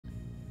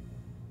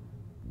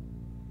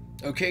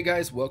Okay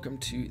guys, welcome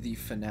to the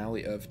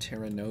finale of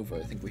Terra Nova.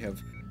 I think we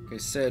have, like I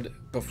said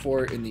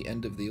before in the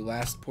end of the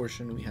last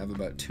portion, we have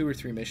about 2 or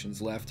 3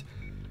 missions left.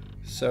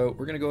 So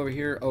we're gonna go over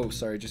here. Oh,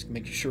 sorry, just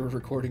making sure we're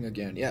recording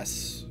again.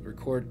 Yes,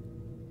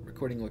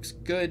 recording looks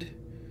good.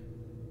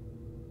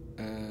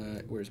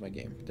 Where's my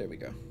game? There we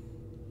go.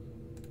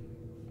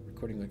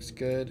 Recording looks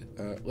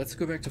good. Let's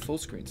go back to full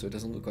screen so it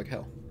doesn't look like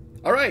hell.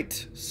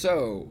 Alright,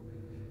 so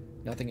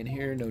nothing in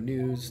here, no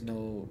news,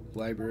 no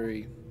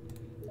library,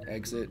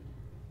 exit.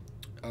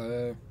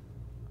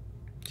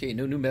 Okay,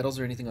 no new medals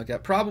or anything like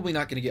that. Probably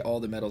not going to get all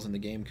the medals in the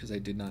game because I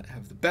did not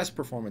have the best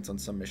performance on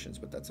some missions,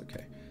 but that's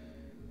okay.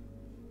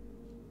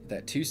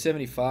 That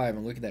 275,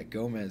 and look at that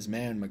Gomez.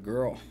 Man, my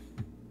girl.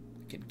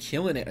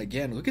 Killing it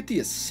again. Look at the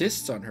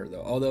assists on her,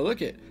 though. Although,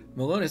 look at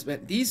Melonis.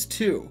 Man, these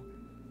two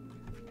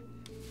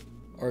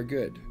are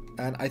good.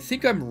 And I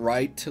think I'm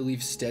right to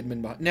leave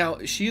Stedman behind. Now,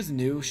 she is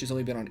new. She's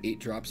only been on 8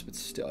 drops, but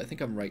still, I think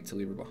I'm right to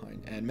leave her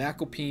behind. And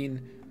McAlpine...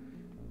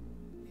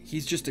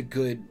 he's just a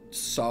good,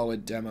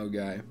 solid demo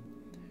guy.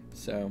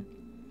 So.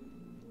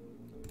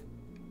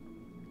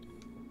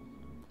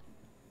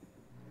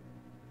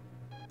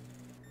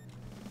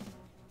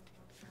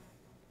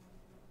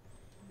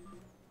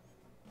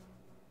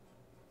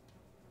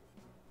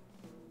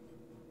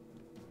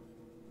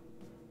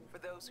 For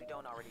those who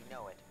don't already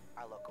know it,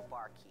 our local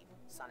barkeep,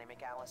 Sonny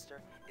McAllister,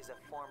 is a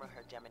former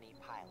Hegemony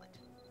pilot.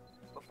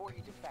 Before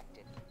he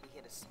defected, he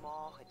hit a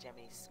small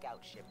Hegemony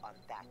scout ship on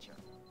Thatcher.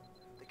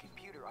 The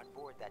computer on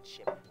board that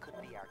ship could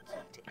be our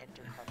key to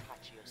enter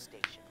Carpaccio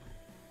Station,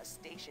 a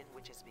station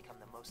which has become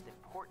the most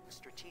important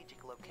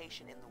strategic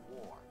location in the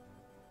war.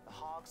 The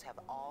Hogs have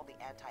all the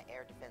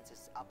anti-air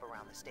defenses up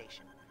around the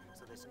station,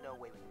 so there's no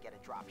way we can get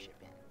a dropship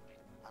in.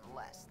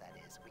 Unless, that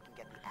is, we can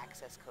get the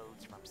access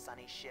codes from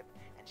Sonny's ship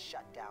and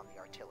shut down the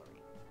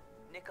artillery.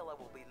 Nicola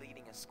will be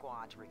leading a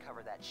squad to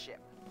recover that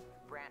ship.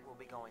 Brant will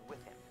be going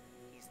with him.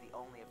 He's the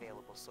only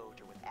available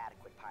soldier with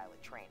adequate pilot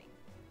training.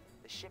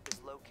 The ship is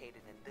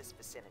located in this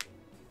vicinity,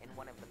 in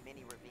one of the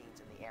many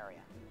ravines in the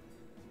area.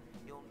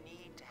 You'll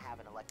need to have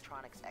an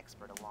electronics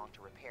expert along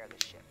to repair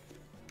the ship.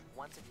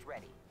 Once it's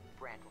ready,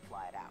 Brant will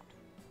fly it out.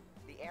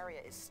 The area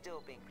is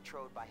still being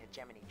patrolled by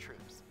Hegemony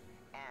troops,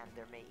 and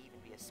there may even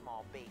be a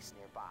small base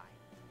nearby,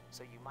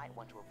 so you might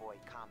want to avoid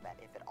combat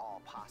if at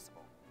all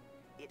possible.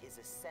 It is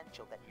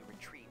essential that you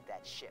retrieve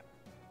that ship.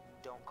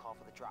 Don't call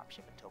for the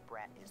dropship until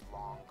Brant is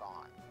long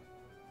gone.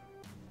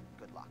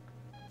 Good luck.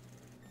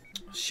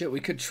 Shit, we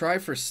could try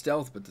for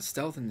stealth, but the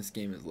stealth in this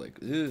game is like,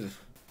 ugh.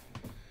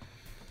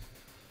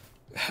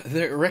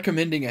 They're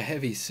recommending a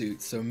heavy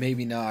suit, so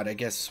maybe not. I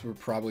guess we're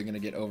probably going to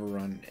get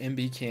overrun.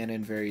 MB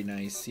cannon, very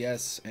nice.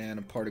 Yes, and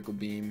a particle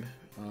beam.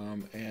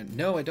 And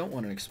no, I don't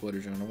want an exploder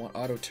drone. I want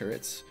auto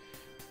turrets.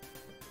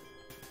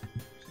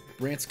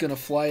 Brant's going to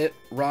fly it.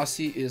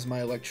 Rossi is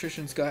my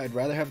electrician's guy. I'd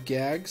rather have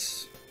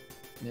gags.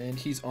 And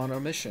he's on a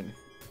mission.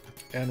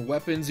 And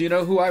weapons, you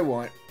know who I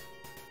want.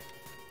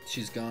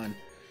 She's gone.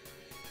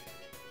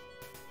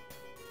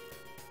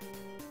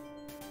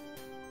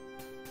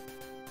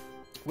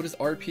 What is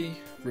RP?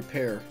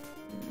 Repair.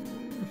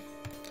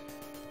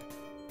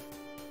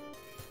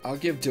 I'll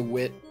give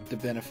DeWitt the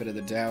benefit of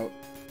the doubt,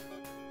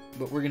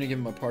 but we're going to give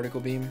him a particle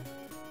beam.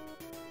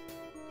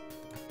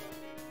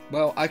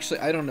 Well, actually,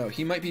 I don't know.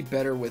 He might be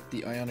better with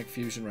the ionic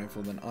fusion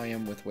rifle than I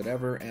am with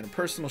whatever, and a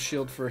personal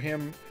shield for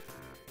him.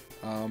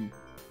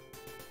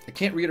 I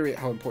can't reiterate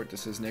how important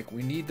this is, Nick.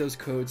 We need those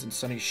codes in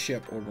Sonny's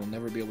ship, or we'll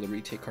never be able to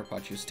retake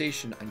Carpaccio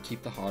Station and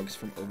keep the Hogs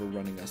from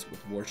overrunning us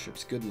with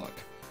warships. Good luck.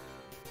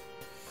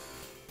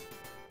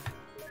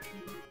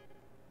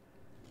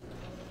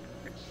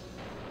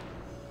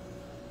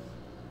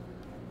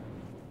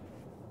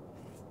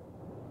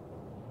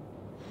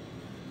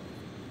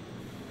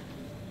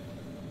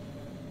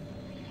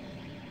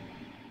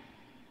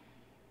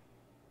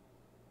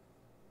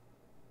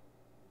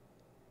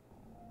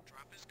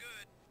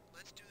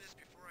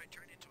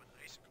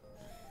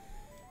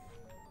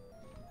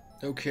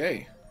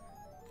 Okay.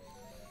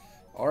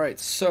 Alright,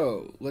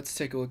 so let's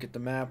take a look at the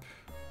map.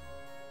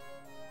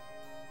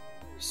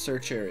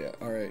 Search area.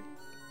 Alright.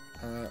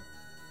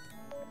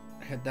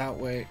 Head that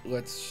way.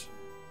 Let's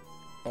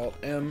Alt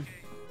M.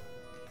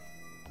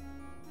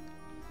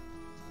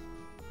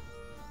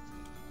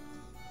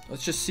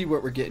 Let's just see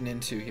what we're getting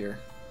into here.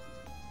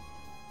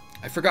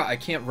 I forgot I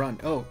can't run.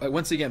 Oh,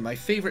 once again, my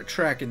favorite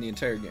track in the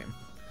entire game.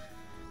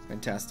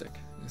 Fantastic.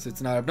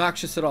 It's not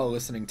obnoxious at all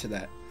listening to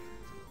that.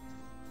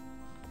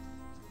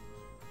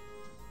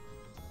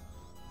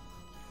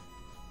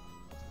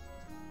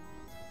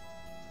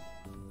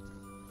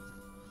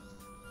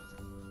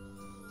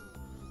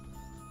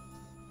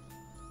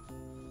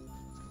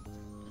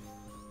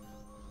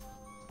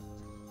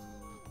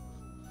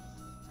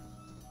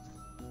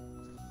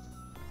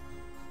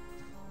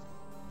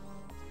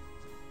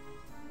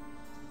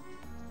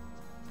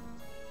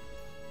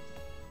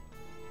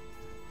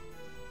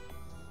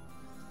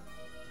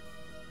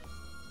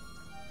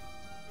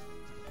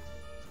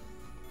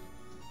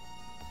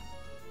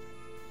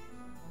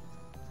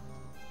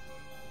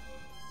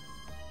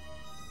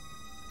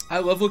 I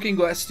love Looking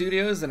Glass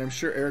Studios, and I'm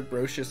sure Eric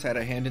Brocious had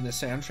a hand in the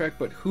soundtrack,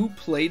 but who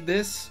played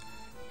this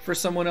for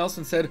someone else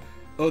and said,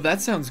 oh,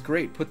 that sounds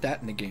great, put that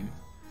in the game?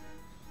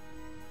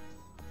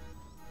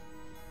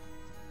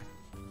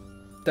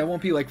 That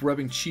won't be like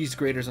rubbing cheese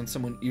graters on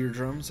someone's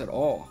eardrums at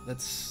all.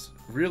 That's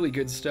really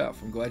good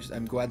stuff. I'm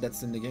glad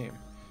that's in the game.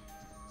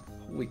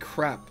 Holy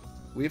crap.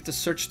 We have to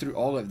search through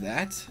all of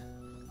that?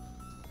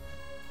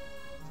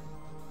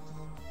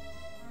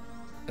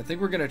 I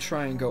think we're gonna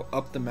try and go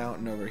up the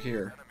mountain over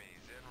here.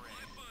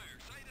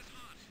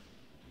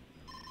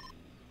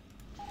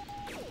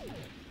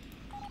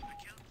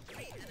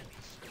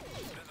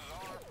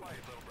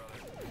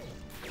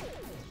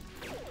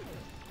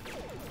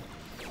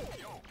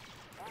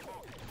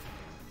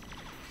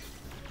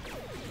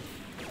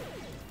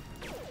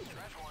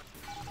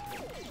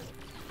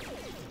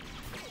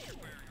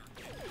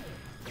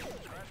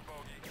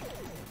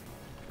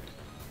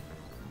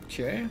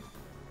 Okay.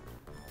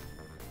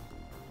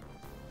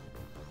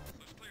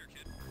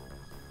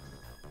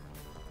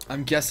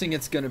 I'm guessing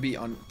it's going to be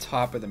on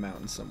top of the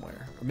mountain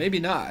somewhere. Or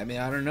maybe not. I mean,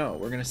 I don't know.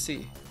 We're going to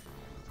see.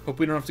 Hope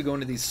we don't have to go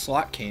into these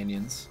slot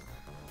canyons.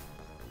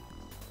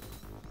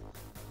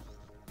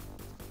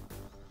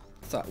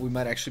 Thought we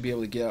might actually be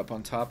able to get up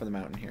on top of the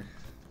mountain here.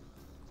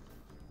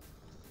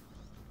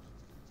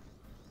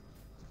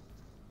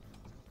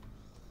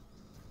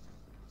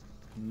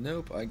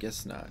 Nope, I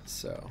guess not.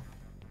 So...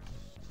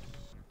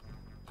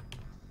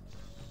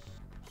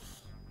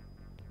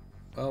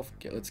 well,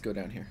 okay, let's go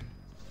down here.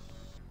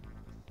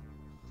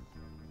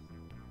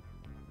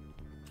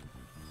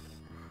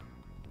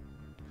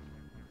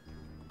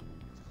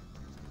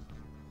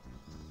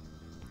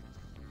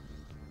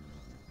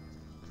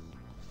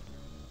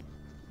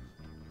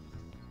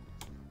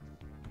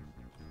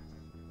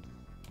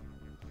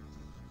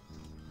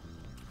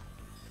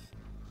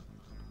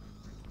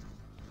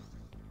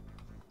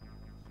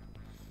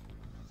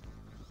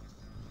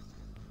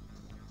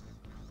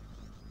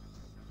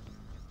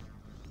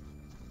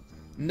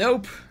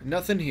 Nope,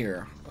 nothing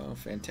here. Oh,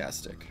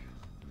 fantastic.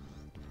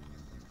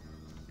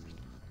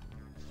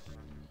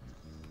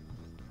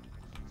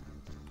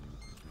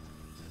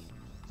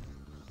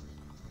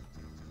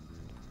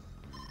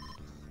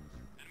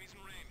 Enemies in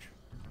range.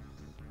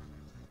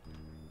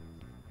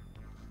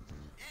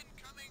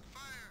 Incoming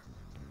fire.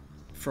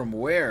 From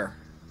where?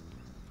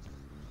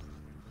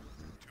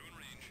 Two in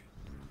range.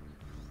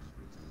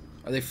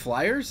 Are they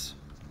flyers?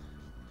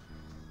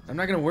 I'm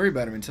not gonna worry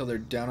about them until they're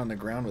down on the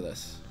ground with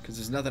us. Because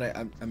there's nothing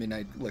I mean,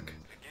 look.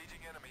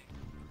 Engaging enemy.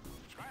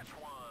 Scratch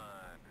one.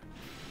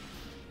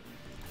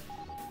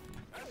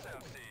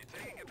 SFC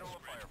taking control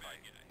of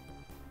firefight.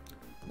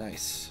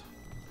 Nice.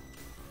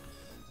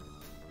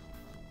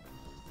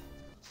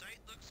 Site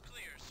looks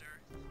clear, sir.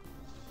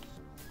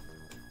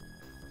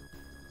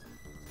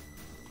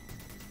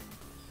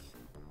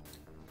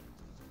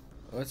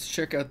 Let's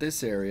check out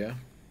this area.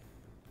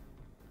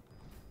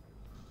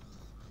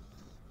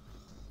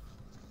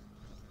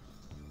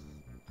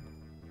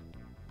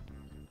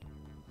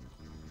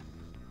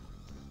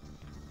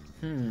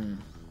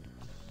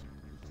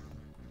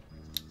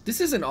 This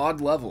is an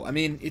odd level. I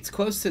mean, it's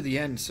close to the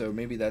end, so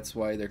maybe that's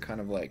why they're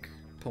kind of like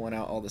pulling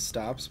out all the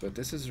stops, but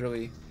this is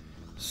really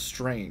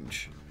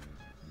strange.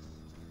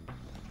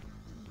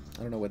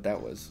 I don't know what that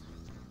was.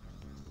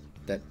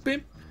 That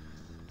beep.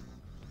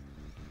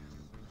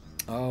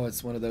 Oh,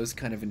 it's one of those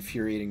kind of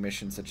infuriating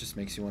missions that just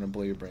makes you want to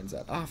blow your brains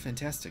out. Ah,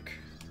 fantastic.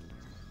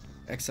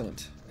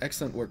 Excellent.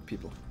 Excellent work,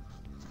 people.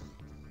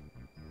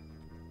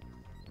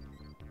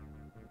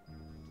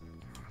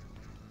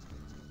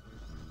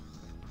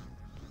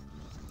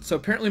 So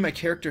apparently my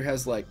character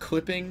has like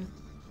clipping,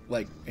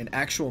 like an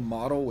actual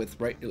model with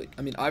like,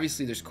 I mean,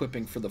 obviously there's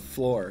clipping for the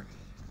floor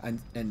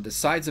and the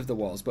sides of the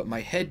walls, but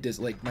my head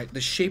does, like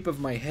the shape of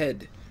my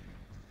head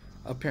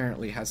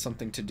apparently has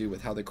something to do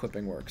with how the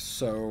clipping works.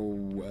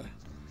 So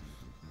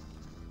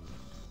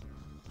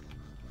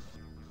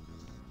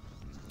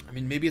I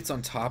mean, maybe it's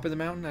on top of the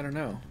mountain, I don't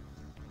know.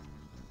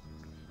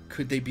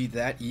 Could they be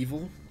that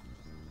evil?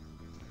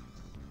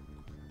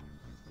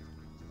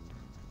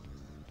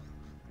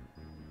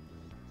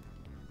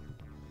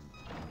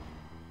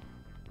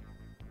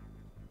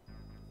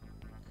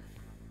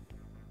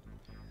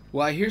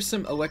 Well, I hear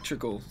some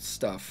electrical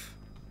stuff.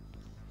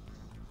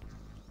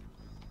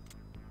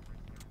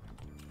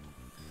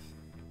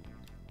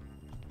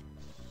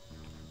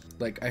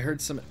 Like, I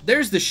heard some...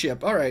 There's the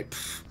ship! Alright.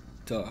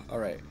 Duh.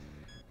 Alright.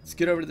 Let's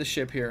get over to the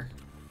ship here.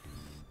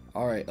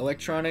 Alright.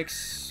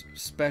 Electronics.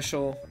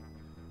 Special.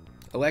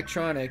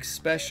 Electronics.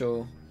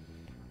 Special.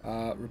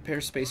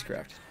 Repair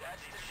spacecraft.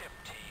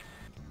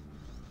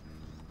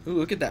 Ooh,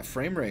 look at that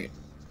frame rate.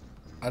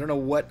 I don't know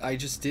what I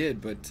just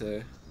did, but...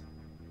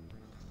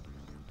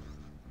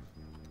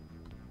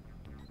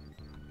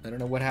 I don't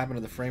know what happened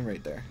to the frame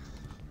rate there.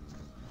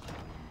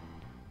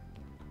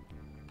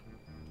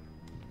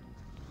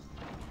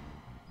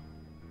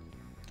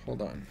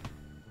 Hold on.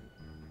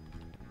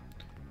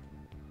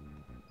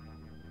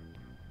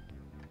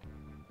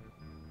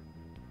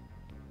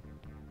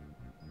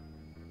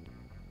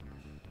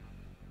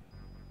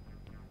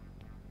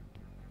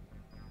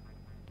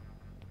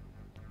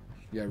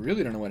 Yeah, I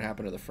really don't know what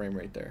happened to the frame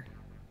rate there.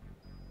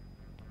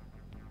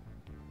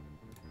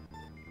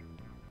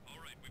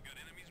 Alright, we've got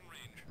enemies in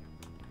range.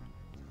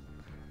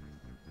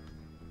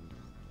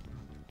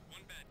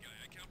 One bad guy,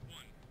 I count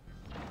one.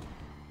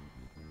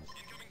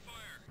 Incoming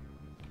fire.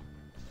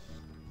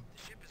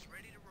 The ship is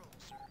ready to roll,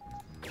 sir.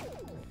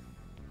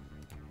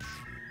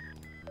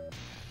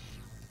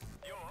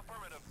 Yo,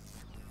 affirmative.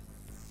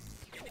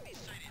 Enemy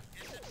sighted.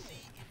 SFC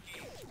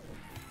engaged.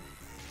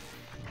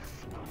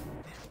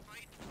 This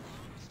fight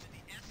belongs to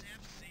the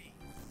SFC.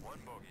 One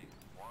bogey.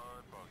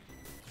 One bogey.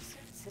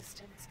 Suit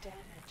systems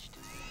damaged.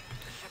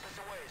 The ship is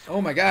away, so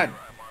Oh my god. I'm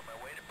on my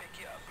way to pick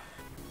you up.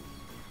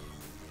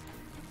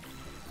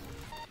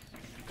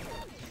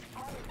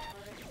 Auto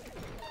turret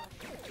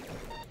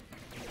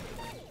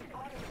deployed.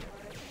 Auto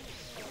turret deployed.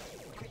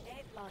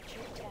 Grenade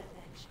launcher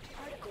damaged.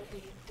 Particle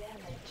beam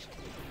damaged.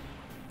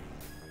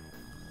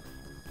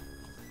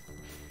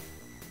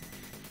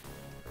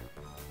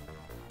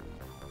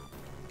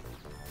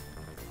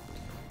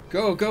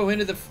 Go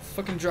into the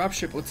fucking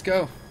dropship. Let's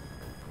go.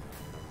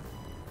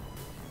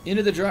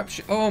 Into the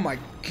dropship. Oh my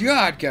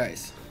god,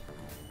 guys.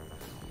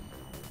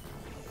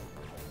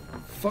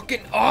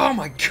 Fucking, oh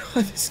my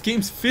god, this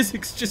game's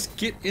physics just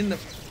get in the...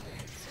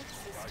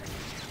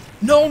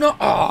 No, no,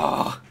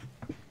 ah.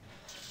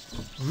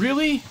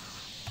 Really?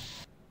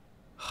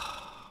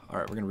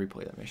 Alright, we're gonna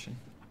replay that mission.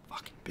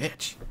 Fucking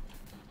bitch.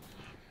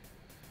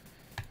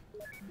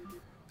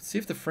 Let's see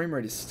if the frame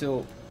rate is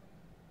still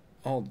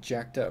all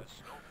jacked up.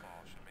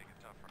 Snowfall should make it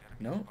tough for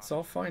enemy. No, it's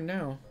all fine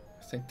now.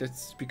 I think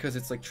that's because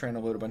it's like trying to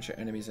load a bunch of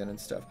enemies in and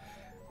stuff.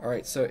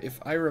 Alright, so if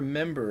I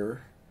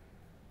remember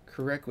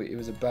correctly, it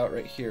was about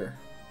right here.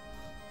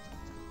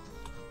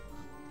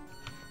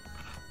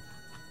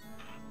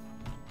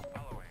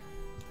 Following.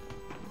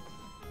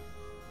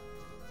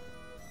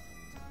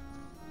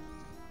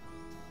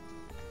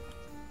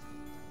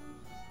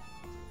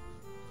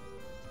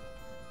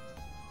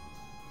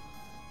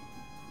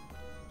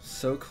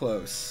 So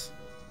close.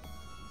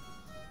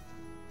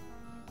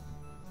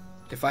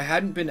 If I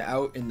hadn't been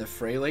out in the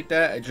fray like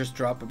that, I'd just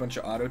drop a bunch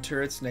of auto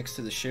turrets next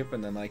to the ship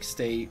and then like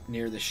stay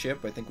near the ship,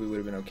 I think we would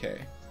have been okay.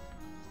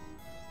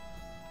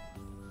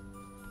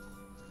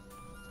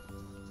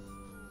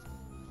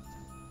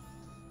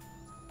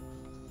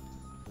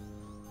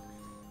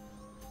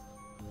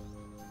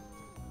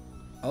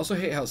 I also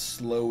hate how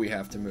slow we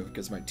have to move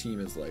because my team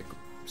is like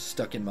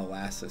stuck in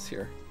molasses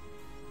here.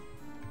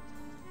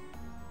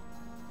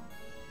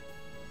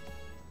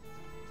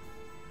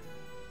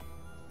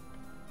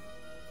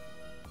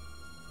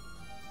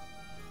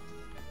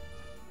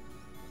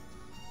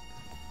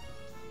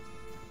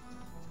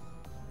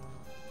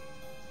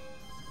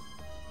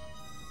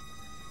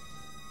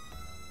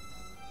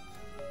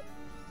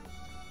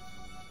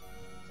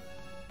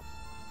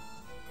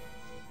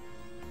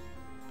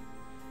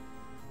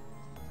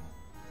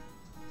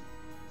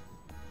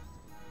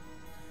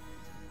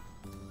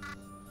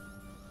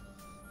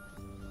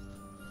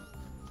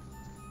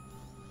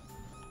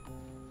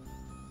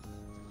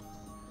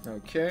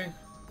 Okay.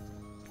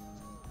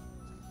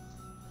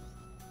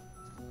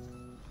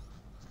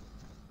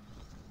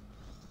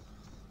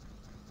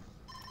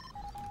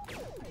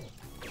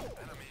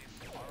 Enemies.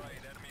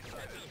 Alright, enemy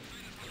sighted.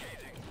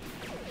 Engaging.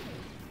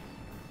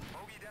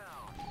 Bogey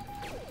down.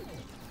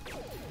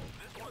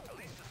 This one's at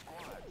least a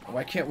squad.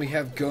 Why can't we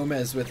have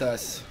Gomez with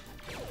us?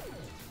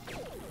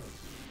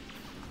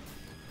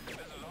 This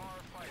is our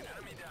fight.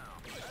 Enemy down.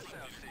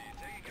 SFC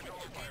taking control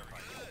of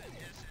firefighting. Good,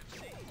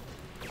 SFC.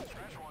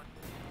 Trash one.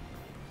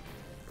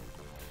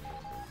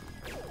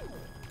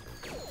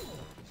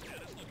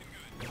 Status looking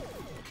good.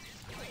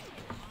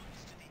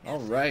 All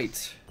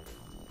right.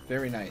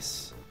 Very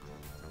nice.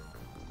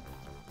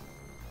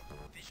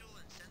 Visual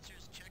and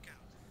sensors check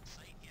out.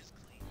 Site is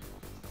clean.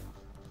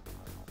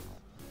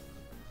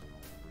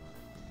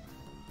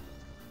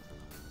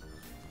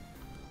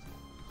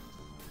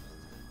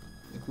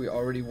 I think we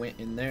already went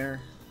in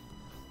there.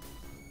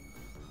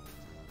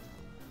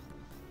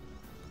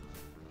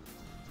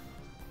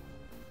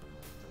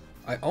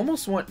 I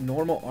almost want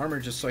normal armor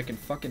just so I can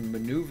fucking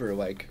maneuver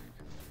like...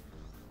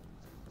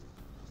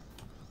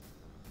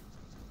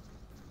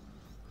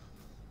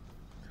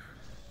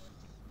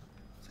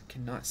 I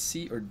cannot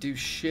see or do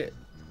shit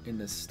in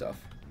this stuff.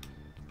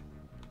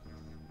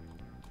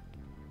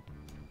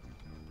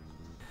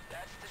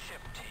 That's the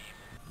ship team.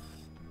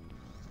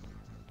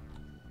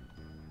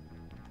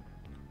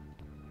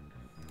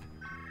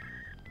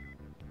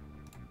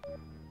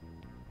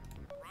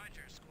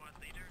 Roger, squad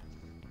leader.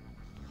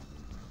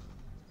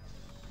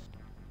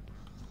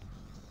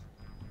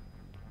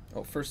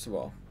 Oh, first of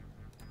all,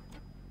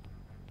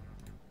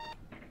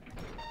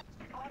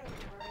 Auto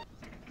turret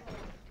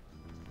deployed.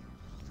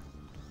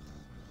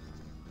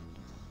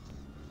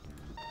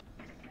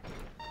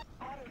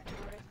 Auto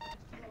turret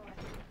deployed.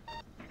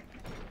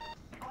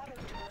 Auto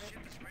turret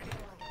Ship is ready to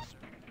roll, deployed.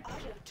 sir.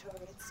 Auto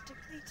turrets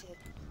depleted.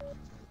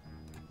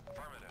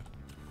 Affirmative.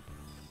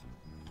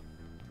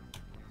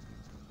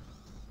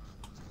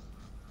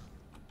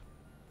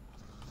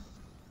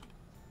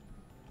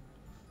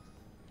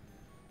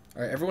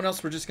 All right, everyone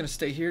else, we're just gonna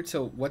stay here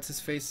till what's his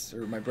face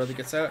or my brother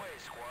gets out. Hey,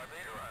 squad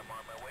leader, I'm on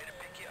my way to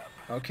pick you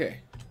up. Okay.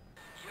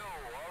 Yo,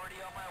 already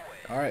on my way.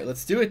 All right,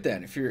 let's do it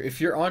then. If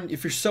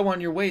you're so on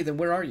your way, then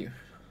where are you?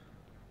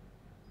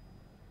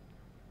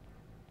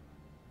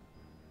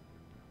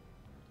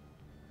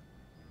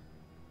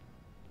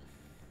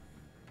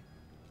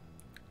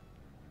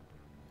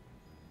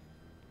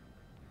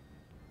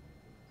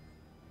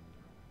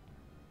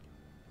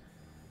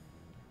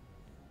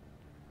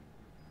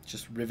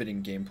 Just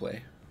riveting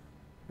gameplay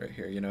right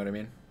here, you know what I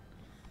mean?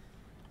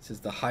 This is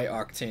the high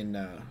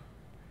octane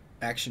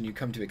action you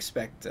come to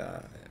expect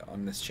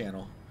on this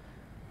channel.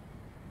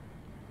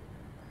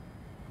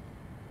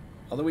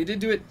 Although we did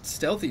do it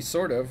stealthy,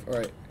 sort of.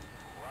 Alright.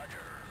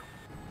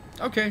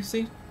 Okay,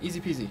 see?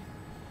 Easy peasy.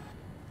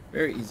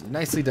 Very easy.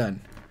 Nicely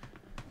done.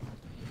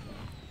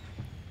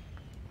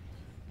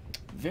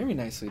 Very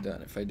nicely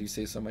done, if I do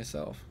say so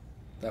myself.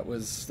 That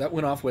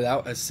went off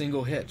without a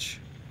single hitch.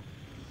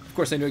 Of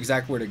course, I knew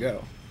exactly where to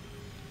go.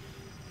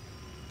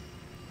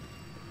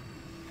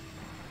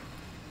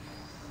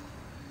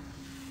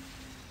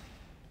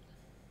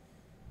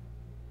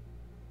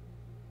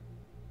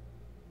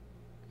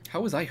 How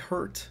was I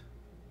hurt?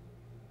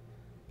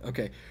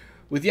 Okay.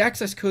 With the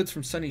access codes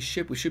from Sunny's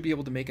ship, we should be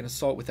able to make an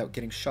assault without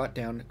getting shot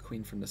down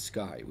clean from the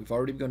sky. We've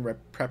already begun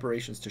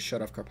preparations to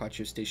shut off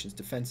Carpaccio Station's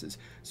defenses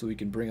so we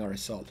can bring our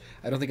assault.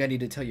 I don't think I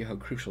need to tell you how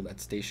crucial that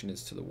station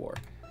is to the war.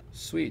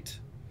 Sweet.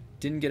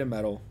 Didn't get a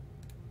medal.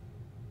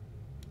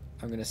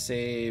 I'm going to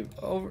save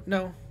over...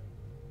 No.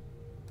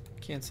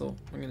 Cancel.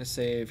 I'm going to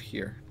save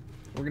here.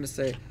 We're going to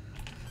say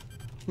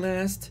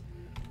last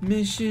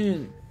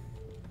mission.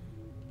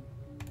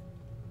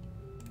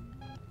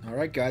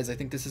 Alright guys, I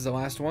think this is the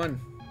last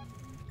one.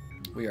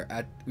 We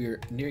are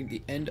nearing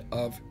the end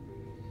of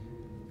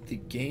the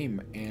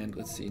game, and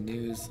let's see,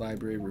 news,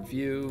 library,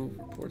 review,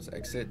 reports,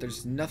 exit.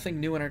 There's nothing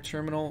new in our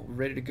terminal,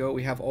 ready to go.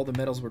 We have all the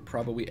medals we're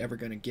probably ever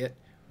going to get.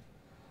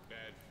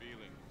 Bad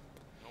feeling.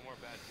 No more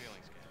bad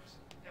feelings, Caps.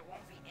 There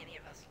won't be any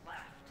of us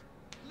left.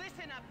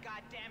 Listen up,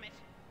 goddammit!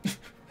 It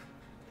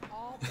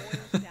all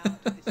boils down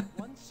to this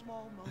one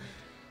small moment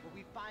where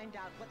we find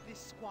out what this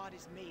squad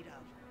is made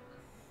of.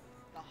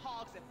 The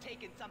Hogs have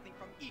taken something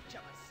from each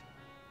of us.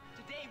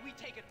 Today we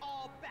take it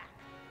all back.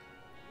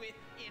 With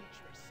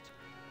interest.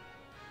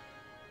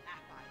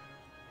 Affine,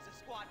 is the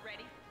squad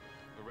ready?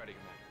 We're ready,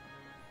 Commander.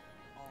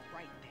 All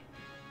right then.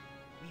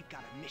 We've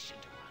got a mission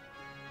to run.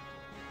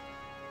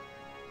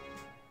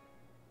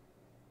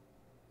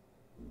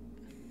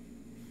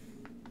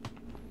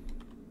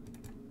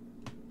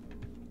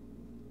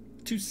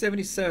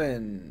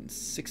 277,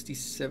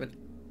 67.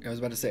 I was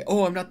about to say,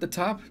 oh, I'm not the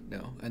top?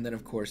 No. And then,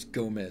 of course,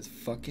 Gomez.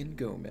 Fucking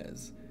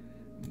Gomez.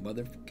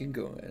 Motherfucking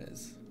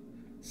Gomez.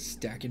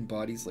 Stacking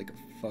bodies like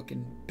a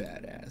fucking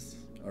badass.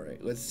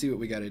 Alright, let's see what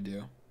we gotta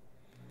do.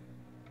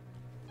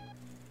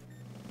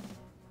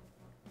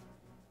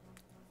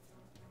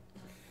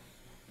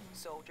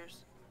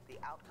 Soldiers, the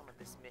outcome of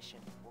this mission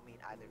will mean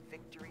either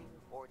victory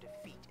or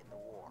defeat in the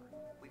war.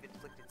 We've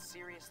inflicted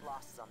serious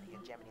losses on the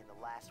Hegemony in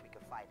the last week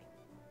of fighting.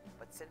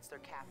 But since their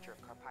capture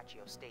of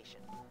Carpaccio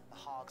Station, the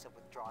Hogs have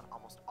withdrawn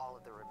almost all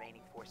of their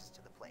remaining forces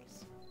to the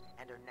place,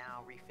 and are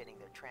now refitting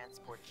their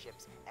transport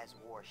ships as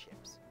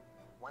warships.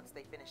 Once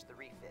they finish the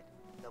refit,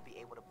 they'll be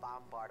able to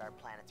bombard our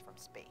planets from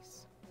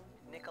space.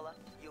 Nicola,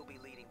 you'll be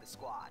leading the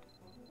squad.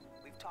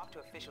 We've talked to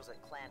officials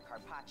at Clan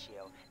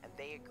Carpaccio, and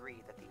they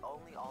agree that the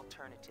only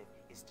alternative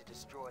is to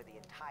destroy the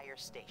entire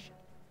station,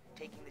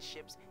 taking the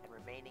ships and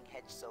remaining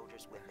hedge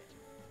soldiers with it.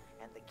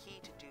 And the key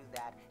to do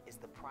that is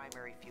the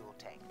primary fuel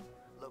tank,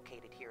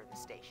 located here in the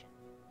station.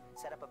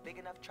 Set up a big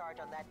enough charge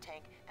on that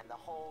tank, and the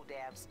whole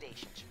damn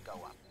station should go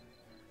up.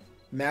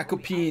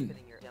 Macopine.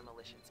 Outfitting your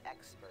demolitions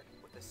expert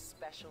with a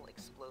special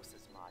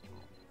explosives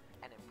module,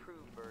 an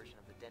improved version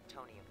of the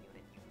Dentonium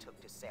unit you took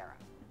to Sarah.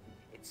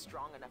 It's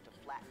strong enough to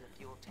flatten the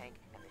fuel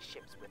tank and the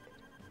ships with it.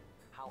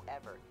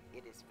 However,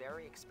 it is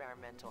very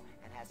experimental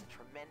and has a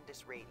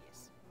tremendous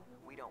radius.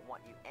 We don't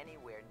want you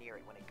anywhere near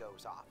it when it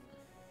goes off.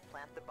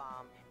 Plant the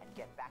bomb and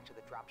get back to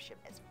the dropship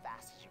as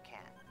fast as you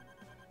can.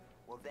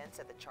 We'll then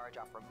set the charge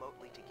off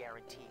remotely to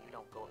guarantee you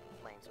don't go up in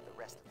flames with the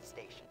rest of the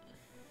station.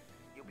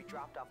 You'll be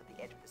dropped off at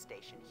the edge of the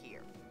station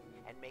here,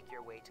 and make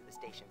your way to the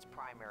station's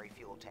primary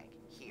fuel tank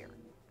here.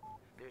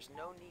 There's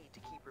no need to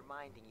keep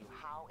reminding you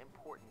how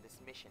important this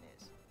mission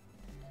is.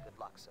 Good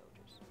luck,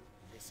 soldiers.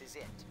 This is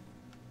it.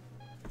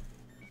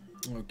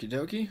 Okie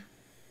dokie.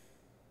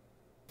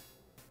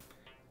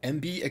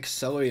 MB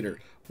Accelerator.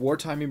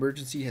 Wartime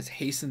emergency has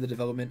hastened the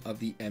development of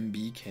the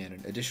MB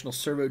cannon. Additional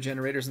servo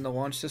generators in the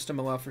launch system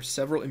allow for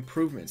several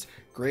improvements.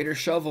 Greater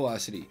shell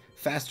velocity,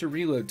 faster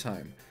reload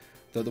time,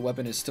 though the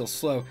weapon is still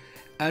slow,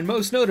 and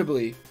most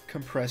notably,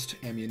 compressed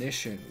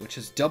ammunition, which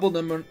has double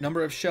the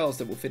number of shells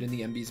that will fit in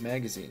the MB's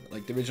magazine.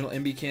 Like the original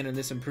MB cannon,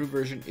 this improved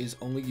version is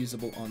only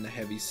usable on the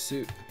heavy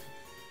suit.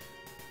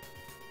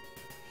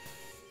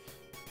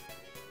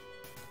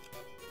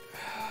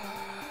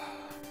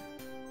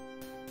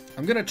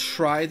 I'm gonna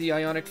try the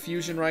ionic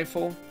fusion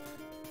rifle,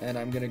 and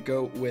I'm gonna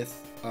go with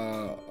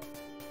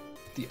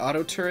The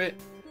auto turret,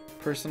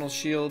 personal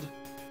shield.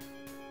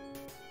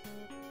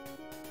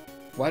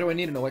 Why do I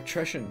need an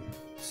electrician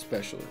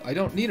specialist? I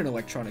don't need an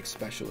electronic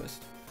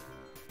specialist.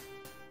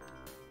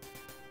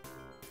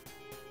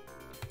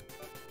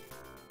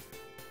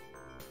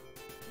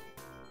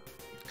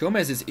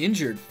 Gomez is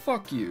injured.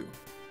 Fuck you.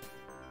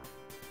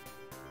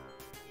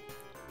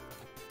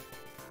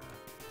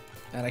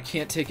 And I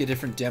can't take a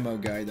different demo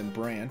guy than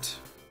Brandt.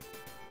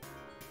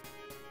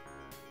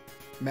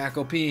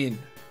 McAlpine.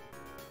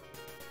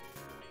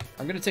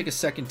 I'm gonna take a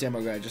second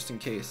demo guy just in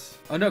case.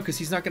 Oh no, because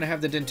he's not gonna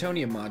have the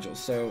Dentonium module,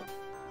 so...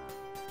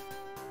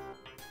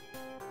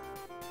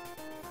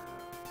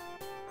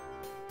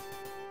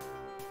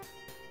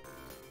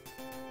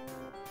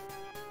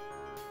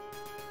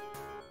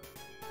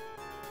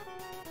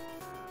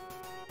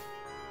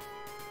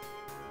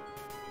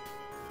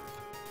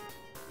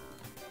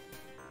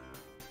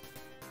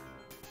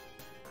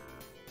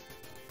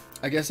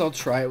 I guess I'll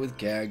try it with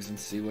Gags and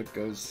see what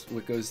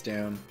goes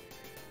down.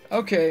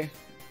 Okay.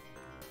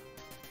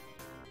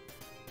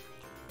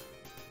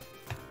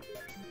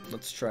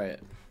 Let's try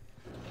it.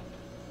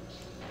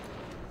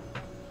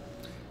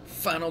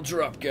 Final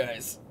drop,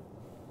 guys.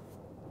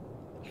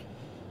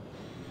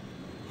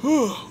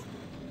 Whew.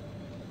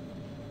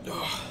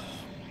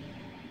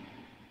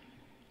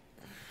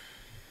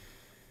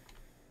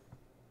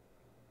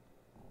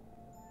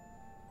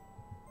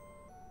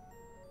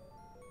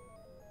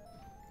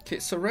 Okay,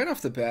 so right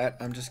off the bat,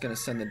 I'm just gonna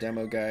send the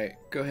demo guy.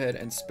 Go ahead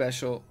and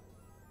special.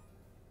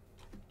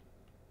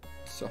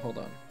 So hold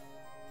on.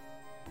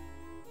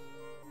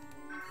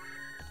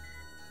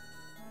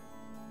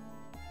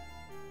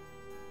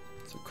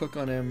 So click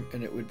on him,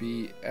 and it would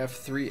be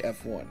F3,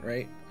 F1,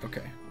 right?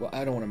 Okay. Well,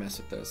 I don't want to mess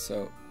with those,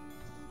 so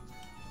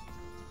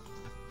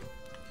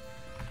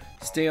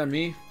stay on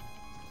me.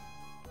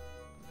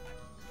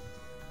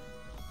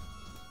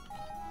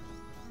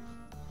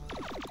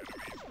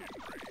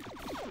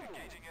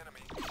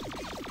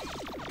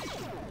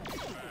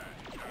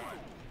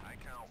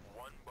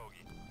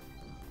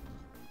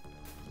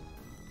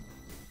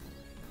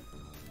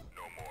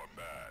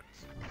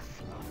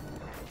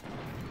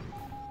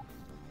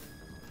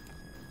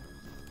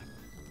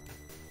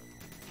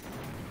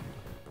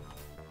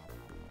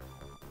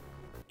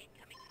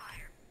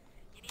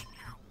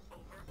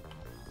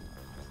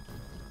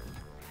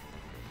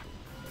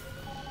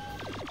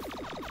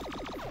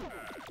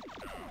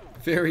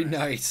 Very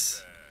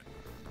nice.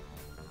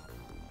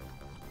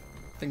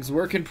 Things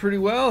working pretty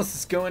well. This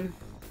is going.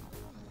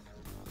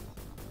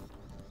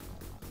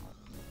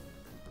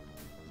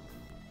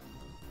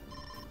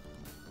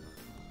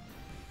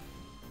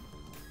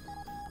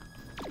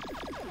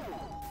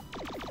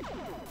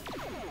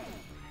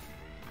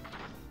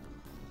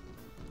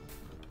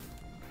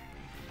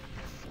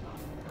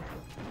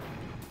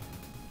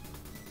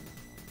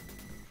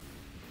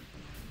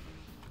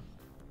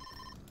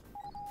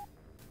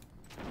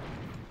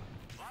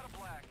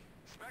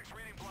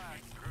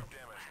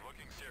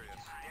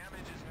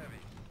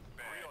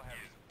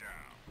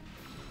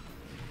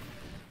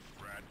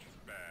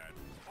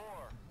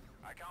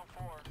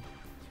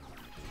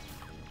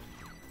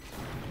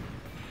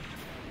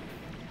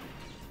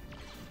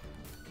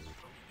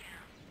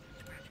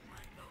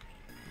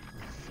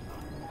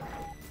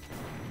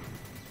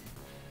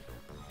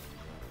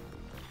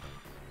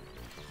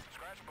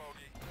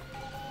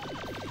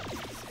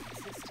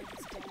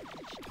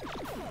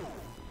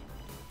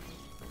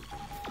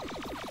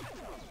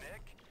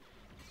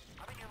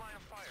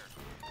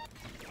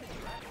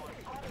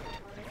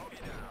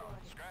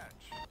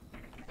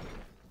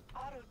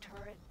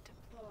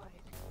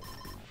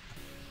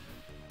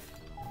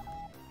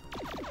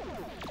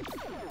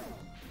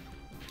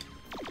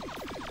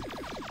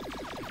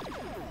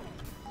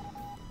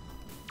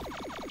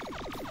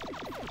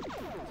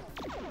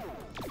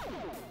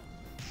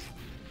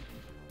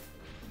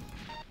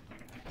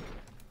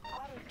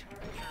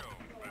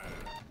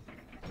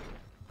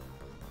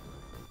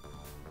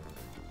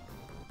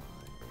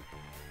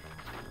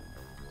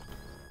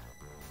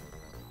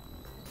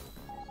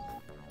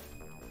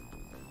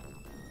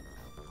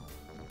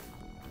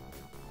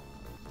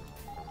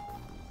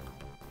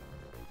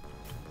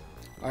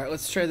 Alright,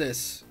 let's try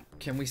this.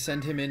 Can we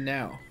send him in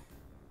now?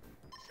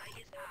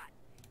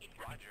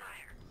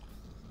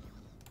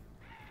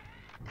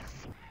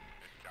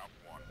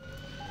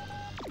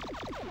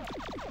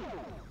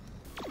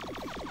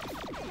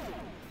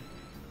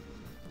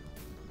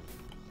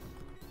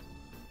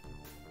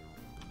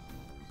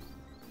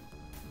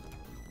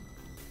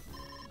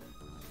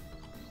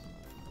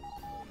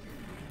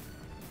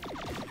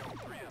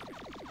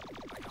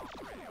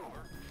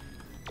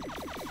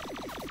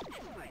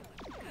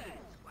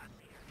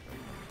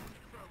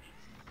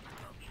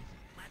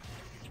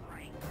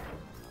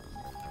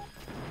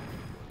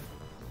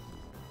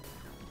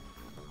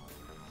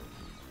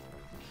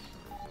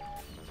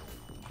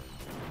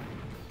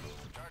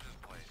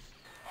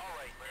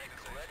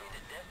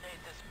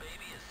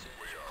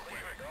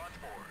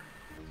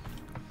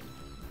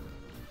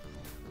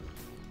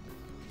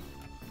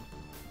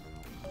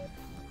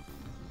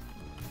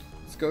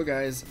 go,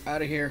 guys.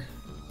 Out of here.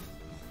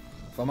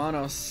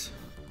 Vámonos.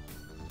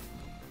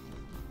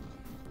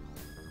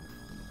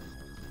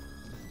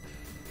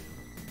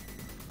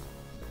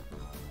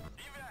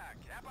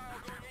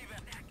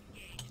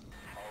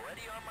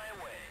 Already on my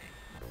way.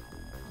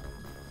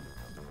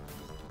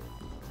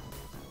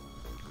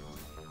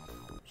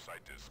 Sight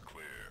is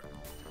clear.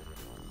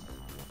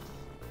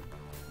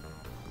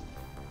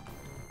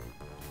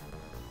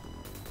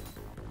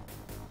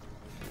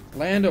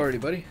 Land already,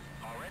 buddy.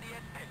 Already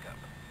at pickup.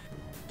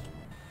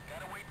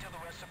 Gotta wait till the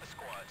rest of the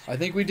squads. I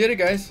think we did it,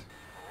 guys.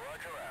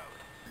 Roger out.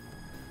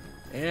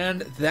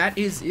 And that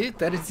is it.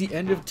 That is the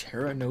end of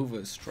Terra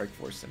Nova Strike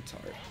Force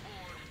Centauri.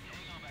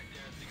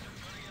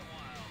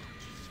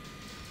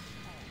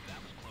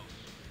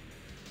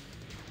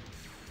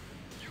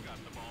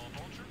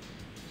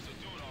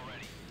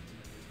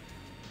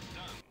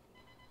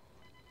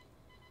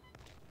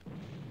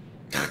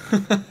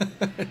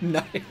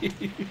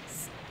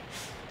 Nice.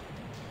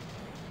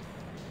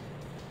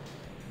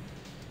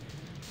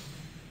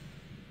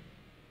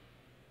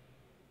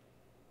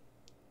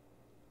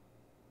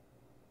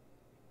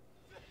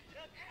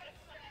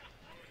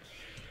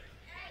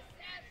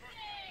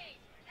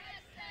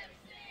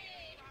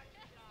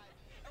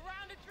 A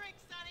round of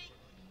drinks, Sonny.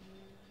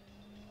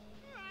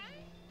 All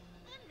right.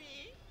 And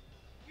me.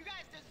 You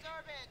guys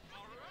deserve it.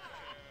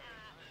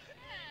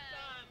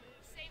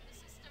 Save the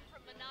system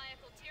from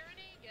maniacal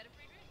tyranny, get a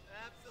free drink.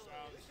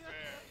 Absolutely.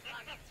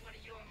 It's one of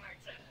your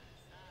martinis.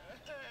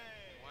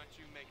 Why don't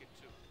you make it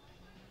two?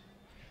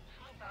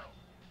 How about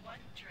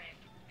one drink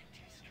and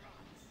two straws?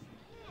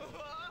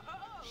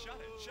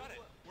 Shut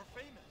it. We're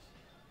famous.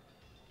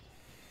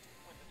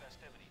 With the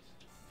festivities.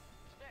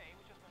 Today,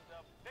 which has been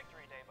dubbed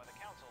Victory Day by the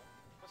Council,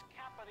 was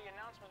capped by the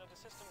announcement of the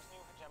system's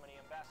new hegemony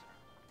ambassador.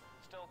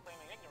 Still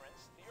claiming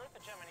ignorance, the Earth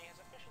hegemony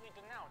has officially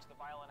denounced the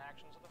violent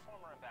actions of the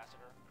former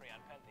ambassador, Creon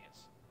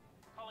Pentheus.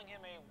 Calling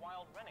him a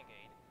wild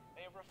renegade,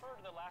 they have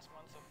referred to the last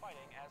months of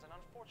fighting as an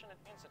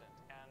unfortunate incident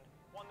and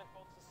one that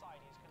both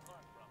societies can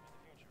learn from in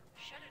the future.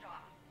 Shut it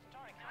off.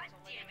 Centauri God Council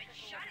made damn it,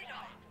 official shut it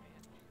off. apology to me.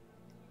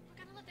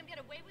 We're gonna let them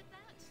get away with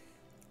that?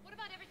 What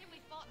about everything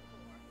we fought for?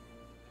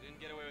 They didn't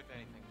get away with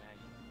anything,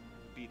 Maggie.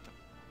 Beat them.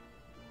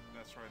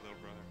 That's right, little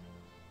brother.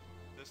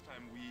 This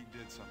time we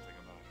did something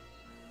about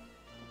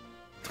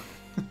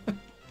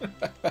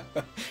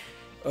it.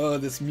 Oh,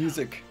 this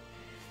music.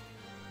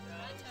 A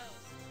toast.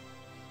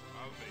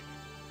 I'll make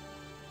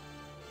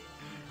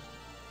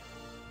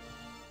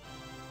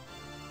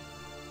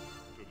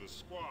it. To the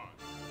squad.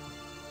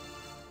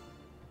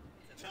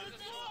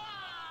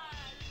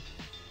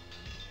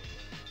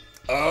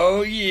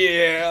 Oh,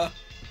 yeah.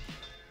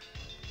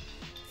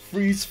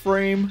 Freeze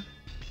frame.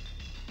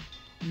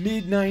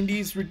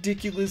 Mid-90s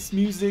ridiculous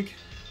music.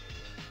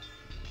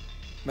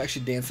 I'm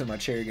actually dancing in my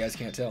chair, you guys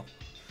can't tell.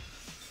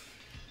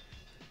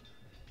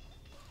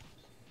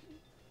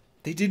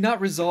 They did not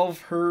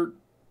resolve her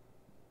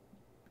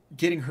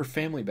getting her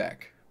family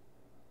back.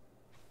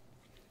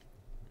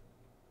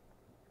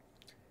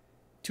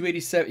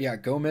 287. Yeah,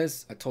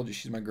 Gomez. I told you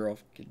she's my girl.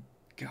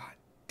 God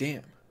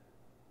damn.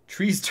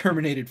 Trees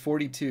terminated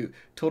 42.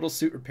 Total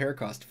suit repair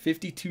cost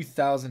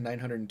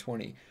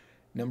 52,920.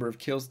 Number of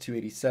kills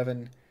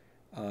 287.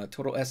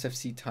 Total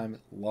SFC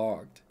time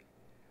logged.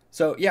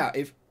 So yeah,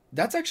 if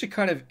that's actually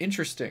kind of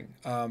interesting.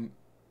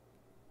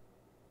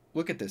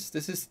 Look at this.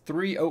 This is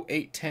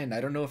 30810. I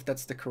don't know if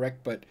that's the correct,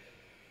 but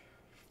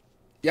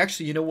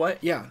actually, you know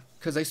what? Yeah,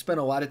 because I spent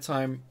a lot of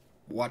time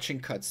watching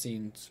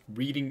cutscenes,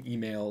 reading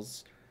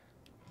emails,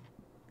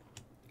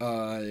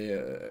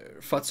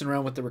 futzing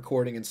around with the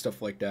recording and stuff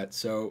like that.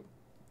 So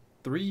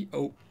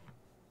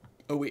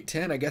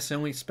 30810. I guess I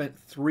only spent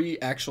 3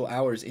 actual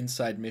hours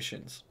inside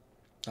missions,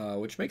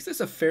 which makes this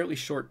a fairly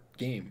short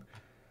game.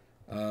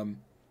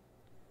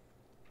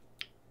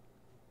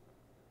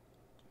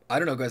 I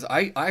don't know, guys.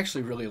 I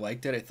actually really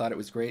liked it. I thought it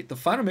was great. The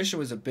final mission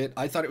was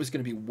I thought it was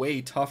going to be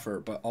way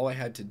tougher, but all I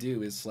had to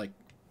do is like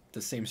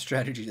the same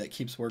strategy that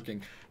keeps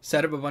working.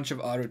 Set up a bunch of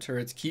auto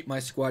turrets, keep my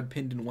squad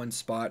pinned in one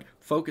spot,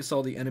 focus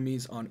all the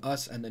enemies on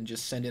us, and then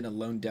just send in a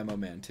lone demo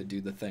man to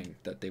do the thing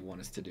that they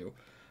want us to do.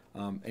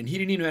 And he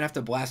didn't even have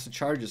to blast the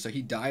charges, so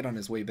he died on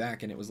his way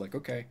back, and it was like,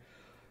 okay.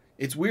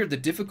 It's weird, the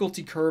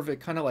difficulty curve, it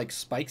kind of like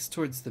spikes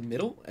towards the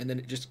middle, and then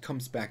it just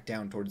comes back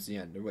down towards the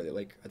end.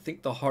 Like, I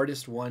think the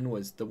hardest one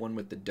was the one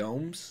with the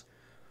domes.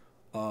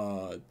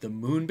 The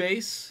moon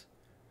base,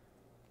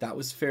 that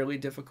was fairly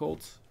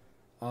difficult.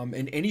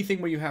 And anything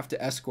where you have to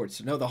escort.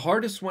 So, no, the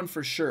hardest one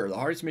for sure, the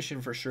hardest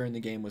mission for sure in the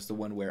game was the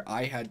one where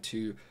I had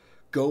to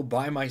go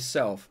by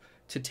myself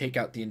to take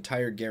out the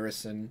entire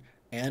garrison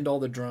and all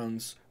the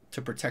drones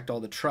to protect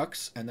all the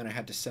trucks, and then I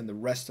had to send the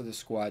rest of the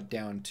squad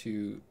down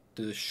to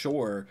the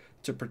shore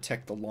to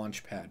protect the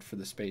launch pad for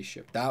the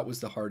spaceship. That was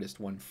the hardest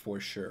one for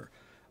sure.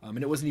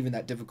 And it wasn't even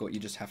that difficult. You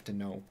just have to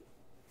know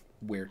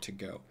where to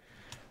go.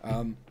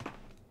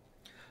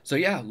 So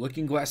yeah,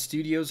 Looking Glass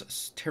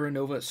Studios, Terra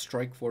Nova,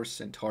 Strike Force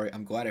Centauri.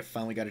 I'm glad I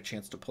finally got a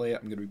chance to play it.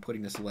 I'm going to be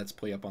putting this Let's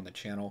Play up on the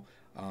channel.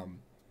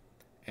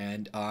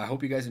 And I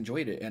hope you guys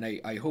enjoyed it, and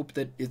I hope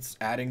that it's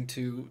adding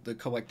to the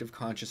collective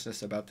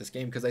consciousness about this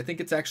game, because I think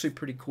it's actually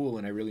pretty cool,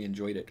 and I really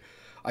enjoyed it.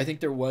 I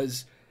think there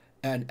was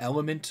an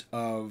element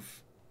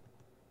of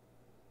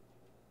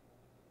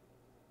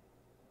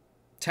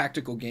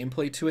tactical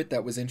gameplay to it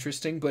that was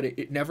interesting, but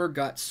it never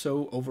got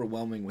so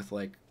overwhelming with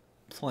like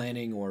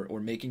planning or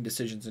making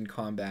decisions in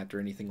combat or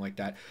anything like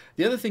that.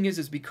 The other thing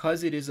is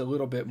because it is a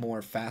little bit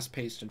more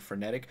fast-paced and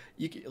frenetic,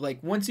 like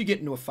once you get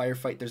into a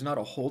firefight, there's not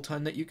a whole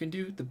ton that you can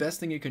do. The best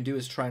thing you can do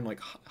is try and like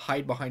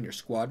hide behind your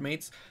squad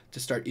mates to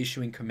start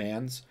issuing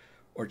commands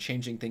or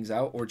changing things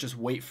out, or just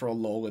wait for a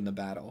lull in the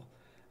battle.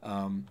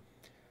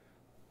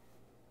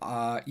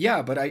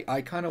 Yeah, but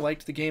I kind of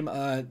liked the game.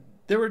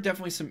 There were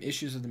definitely some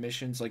issues with the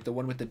missions, like the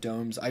one with the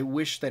domes. I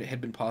wish that it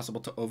had been possible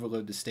to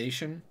overload the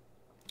station.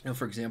 You know,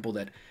 for example,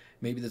 that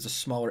maybe there's a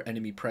smaller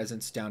enemy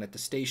presence down at the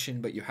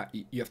station, but you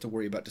have to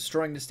worry about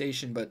destroying the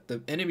station. But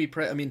the enemy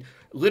I mean,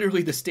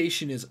 literally the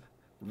station is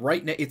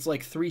right now. It's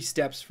like 3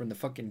 steps from the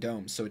fucking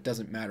dome, so it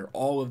doesn't matter.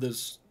 All of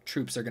those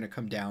troops are going to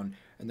come down,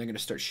 and they're going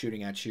to start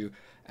shooting at you.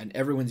 And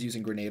everyone's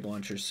using grenade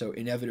launchers, so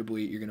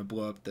inevitably you're going to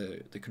blow up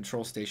the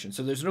control station.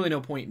 So there's really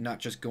no point in not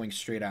just going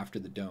straight after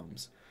the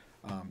domes,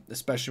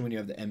 especially when you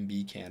have the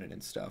MB cannon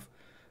and stuff.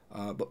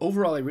 But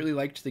overall, I really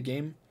liked the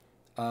game.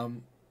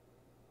 And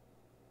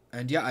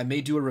yeah, I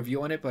may do a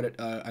review on it, but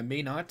I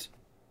may not.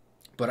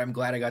 But I'm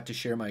glad I got to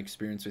share my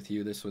experience with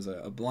you. This was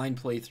a blind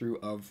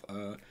playthrough of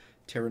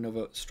Terra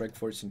Nova Strike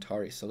Force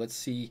Centauri. So let's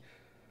see.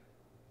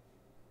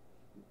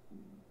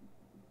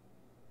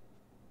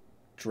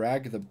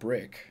 Drag the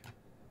brick.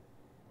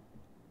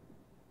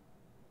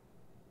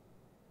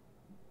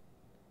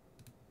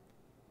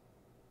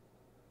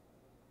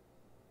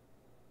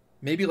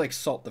 Maybe like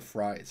salt the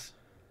fries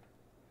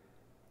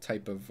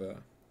type of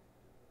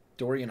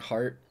Dorian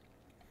Hart.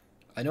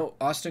 I know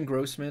Austin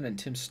Grossman and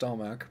Tim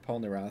Stalmack, Paul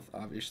Nerath,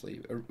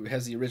 obviously,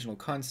 has the original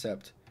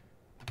concept.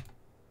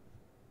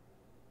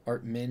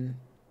 Art Min.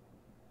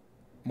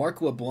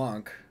 Mark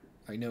LeBlanc,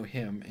 I know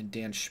him, and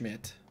Dan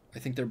Schmidt. I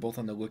think they're both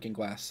on the Looking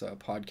Glass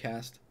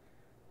podcast.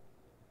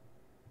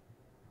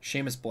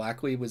 Seamus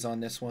Blackley was on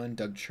this one.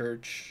 Doug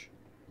Church.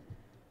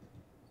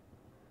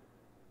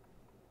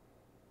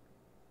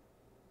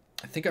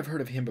 I think I've heard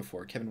of him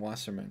before. Kevin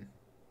Wasserman.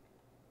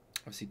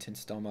 Obviously, Tim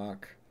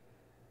Stelmach.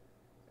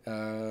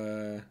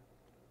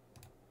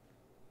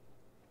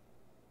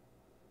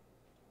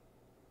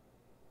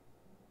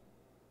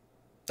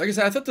 Like I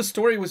said, I thought the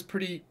story was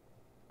pretty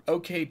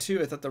okay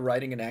too. I thought the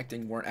writing and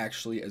acting weren't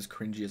actually as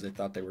cringy as I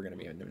thought they were going to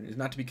be. It's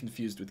not to be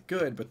confused with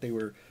good, but they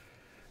were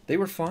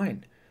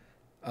fine.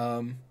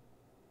 Audio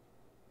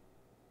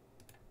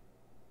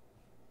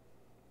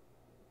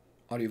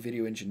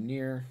video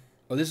engineer.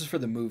 Oh, this is for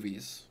the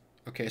movies.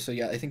 Okay, so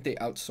yeah, I think they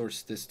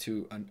outsourced this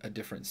to a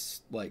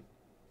different like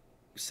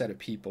set of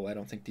people. I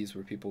don't think these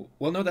were people.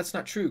 Well, no, that's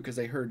not true, because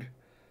I heard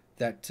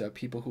that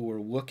people who were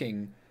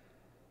working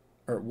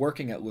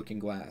at Looking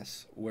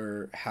Glass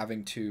were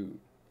having to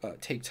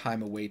take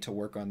time away to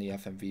work on the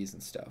FMVs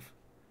and stuff.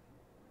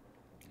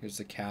 Here's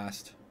the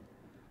cast.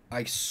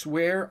 I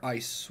swear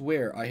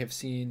I have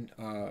seen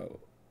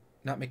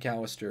not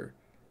McAllister,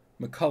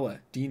 McCullough,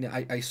 Dean.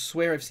 I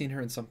swear I've seen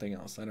her in something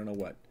else. I don't know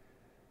what.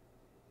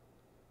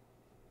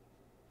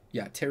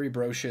 Yeah, Terry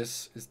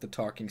Brocious is the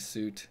talking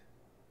suit.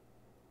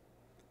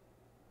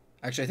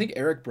 Actually, I think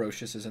Eric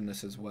Brocious is in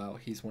this as well.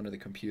 He's one of the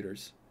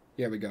computers.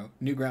 Here we go.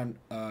 New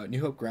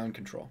Hope Ground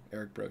Control.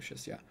 Eric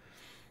Brocious, yeah.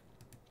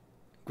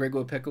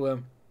 Grego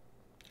Piccolo.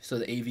 So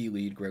the AV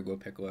lead, Grego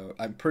Piccolo.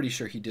 I'm pretty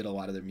sure he did a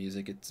lot of the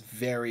music. It's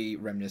very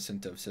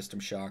reminiscent of System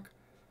Shock.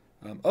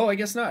 Oh, I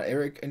guess not.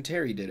 Eric and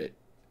Terry did it.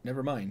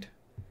 Never mind.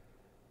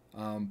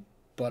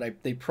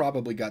 But they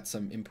probably got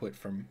some input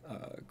from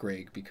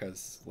Greg,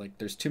 because like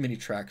there's too many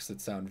tracks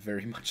that sound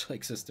very much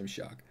like System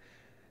Shock.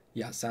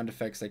 Yeah, sound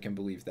effects, I can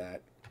believe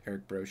that.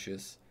 Eric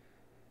Brocious.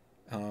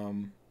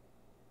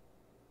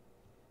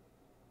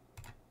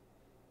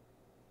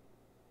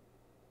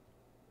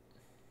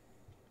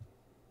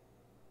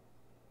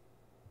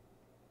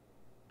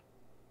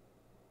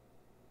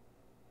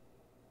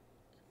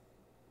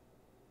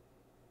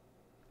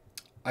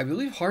 I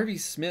believe Harvey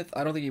Smith,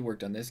 I don't think he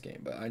worked on this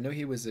game, but I know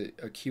he was a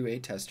QA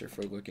tester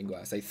for Looking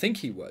Glass. I think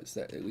he was.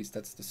 At least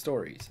that's the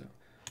story. So.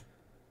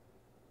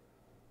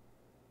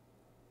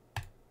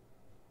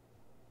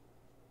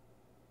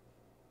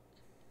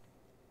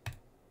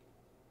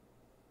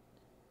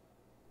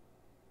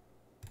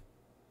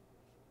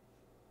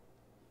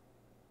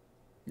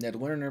 Ned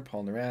Lerner,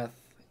 Paul Nerath,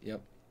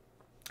 yep.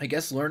 I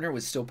guess Lerner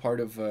was still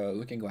part of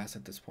Looking Glass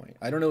at this point.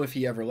 I don't know if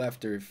he ever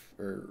left or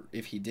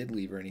if he did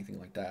leave or anything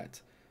like that.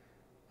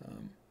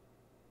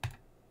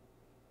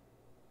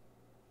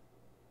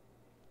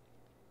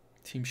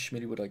 Team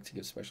Schmitty would like to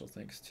give special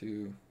thanks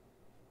to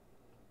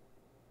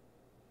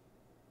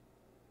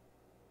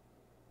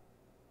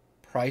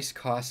Price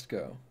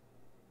Costco.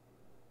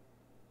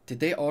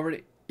 Did they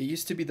already? It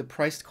used to be the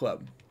Price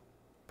Club.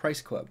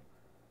 Price Club.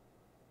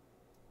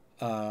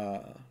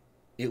 At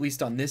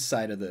least on this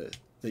side of the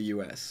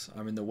U.S.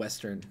 I'm in the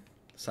western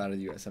side of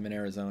the U.S. I'm in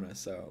Arizona,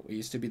 so we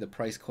used to be the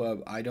Price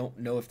Club. I don't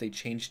know if they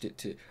changed it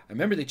to... I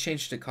remember they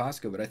changed it to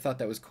Costco, but I thought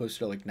that was closer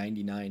to like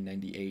 99,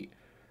 98.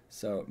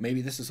 So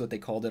maybe this is what they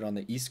called it on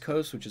the East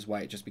Coast, which is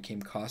why it just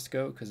became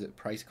Costco, because it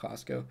priced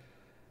Costco.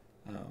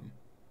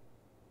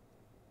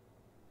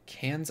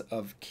 Cans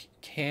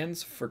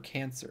for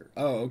cancer.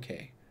 Oh,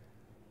 okay.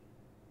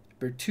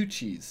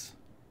 Bertucci's.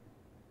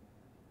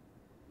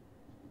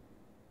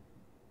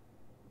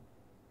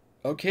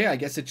 Okay, I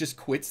guess it just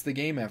quits the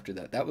game after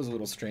that. That was a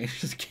little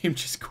strange. This game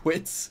just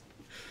quits.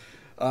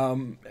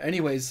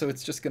 Anyways, so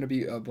it's just going to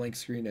be a blank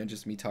screen and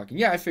just me talking.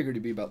 Yeah, I figured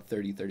it'd be about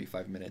 30,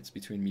 35 minutes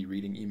between me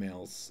reading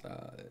emails,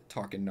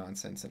 talking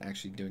nonsense, and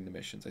actually doing the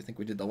missions. I think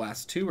we did the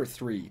last 2 or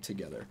 3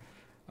 together.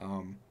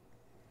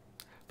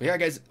 But yeah,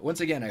 guys,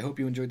 once again, I hope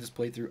you enjoyed this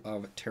playthrough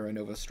of Terra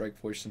Nova Strike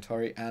Force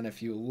Centauri. And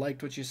if you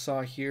liked what you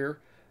saw here,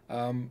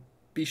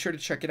 be sure to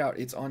check it out.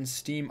 It's on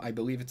Steam. I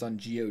believe it's on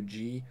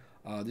GOG.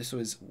 This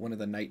was one of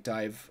the Night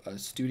Dive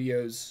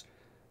Studios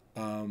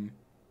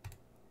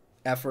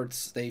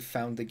efforts. They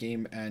found the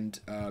game and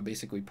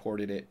basically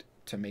ported it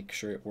to make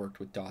sure it worked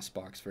with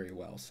DOSBox very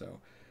well. So,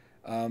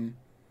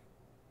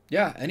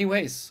 yeah,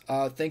 anyways,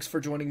 thanks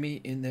for joining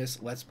me in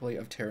this Let's Play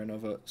of Terra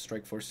Nova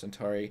Strike Force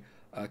Centauri.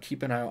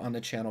 Keep an eye out on the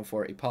channel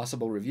for a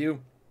possible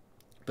review,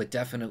 but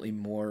definitely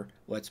more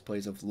Let's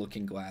Plays of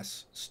Looking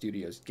Glass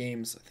Studios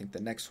games. I think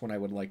the next one I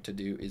would like to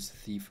do is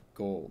Thief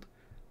Gold.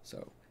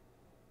 So,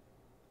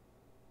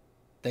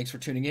 thanks for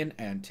tuning in,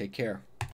 and take care.